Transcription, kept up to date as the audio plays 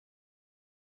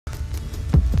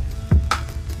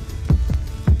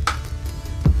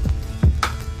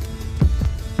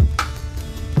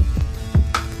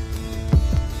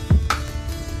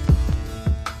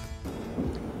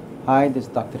Hi, this is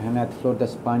Dr. Hanna at Florida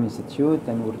Spine Institute,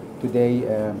 and we're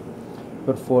today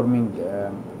performing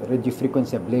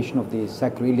radiofrequency ablation of the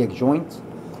sacroiliac joint.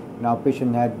 Now,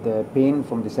 patient had pain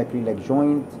from the sacroiliac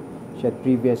joint. She had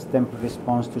previous temporary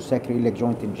response to sacroiliac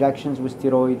joint injections with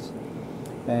steroids.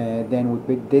 Then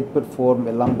we did perform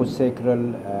a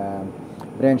lumbosacral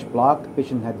branch block.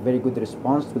 Patient had very good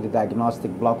response to the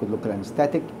diagnostic block with local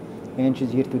anesthetic, and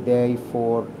she's here today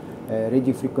for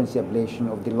radiofrequency ablation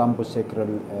of the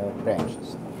lumbosacral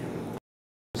branches.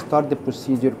 Start the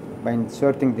procedure by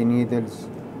inserting the needles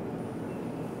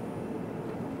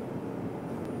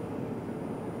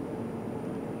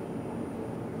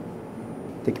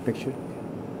take a picture.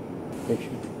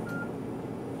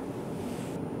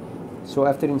 So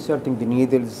after inserting the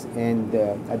needles and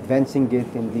advancing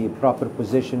it in the proper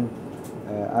position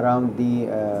around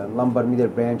the lumbar medial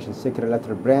branch and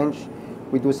sacroiliac branch,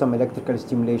 we do some electrical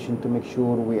stimulation to make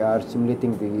sure we are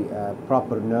stimulating the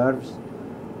proper nerves.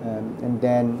 And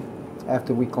then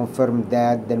after we confirm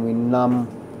that, then we numb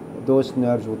those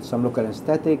nerves with some local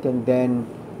anesthetic, and then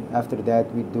after that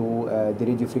we do the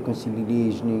radiofrequency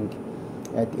lesioning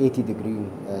at 80 degrees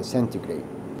centigrade.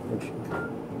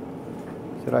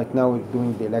 So right now we're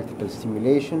doing the electrical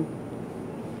stimulation.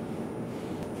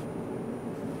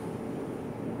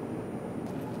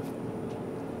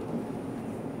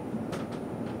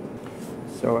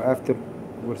 So after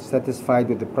we're satisfied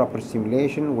with the proper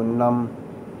stimulation, we numb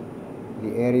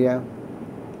the area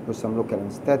with some local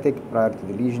anesthetic prior to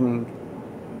the lesioning.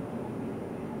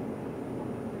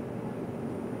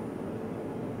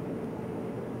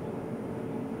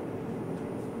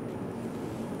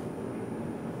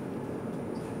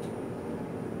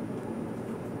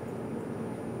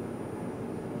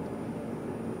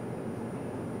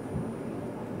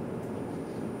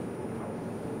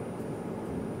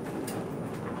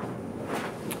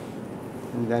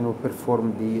 And then we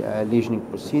perform the lesioning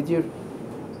procedure.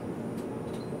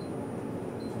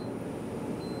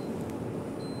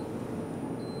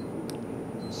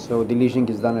 So the lesioning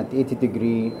is done at 80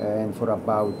 degrees and for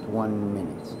about 1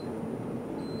 minute.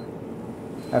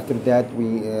 After that,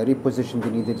 we reposition the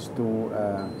needles to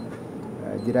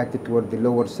direct it toward the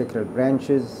lower sacral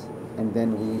branches, and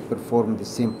then we perform the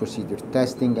same procedure,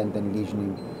 testing and then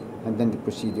lesioning, and then the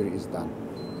procedure is done.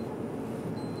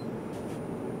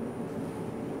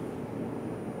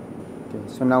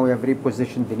 So now we have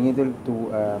repositioned the needle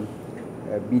to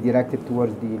be directed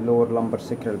towards the lower lumbar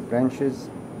sacral branches,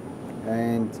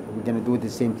 and we're going to do the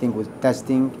same thing with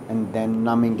testing and then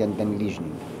numbing and then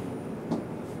lesioning.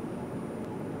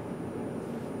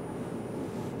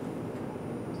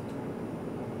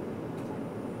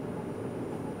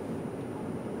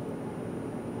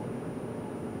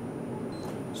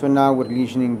 So now we're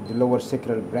lesioning the lower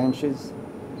sacral branches,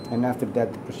 and after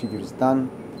that the procedure is done.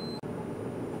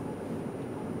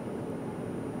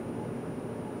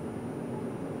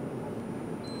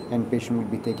 And patient will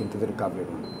be taken to the recovery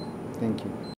room. Thank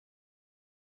you.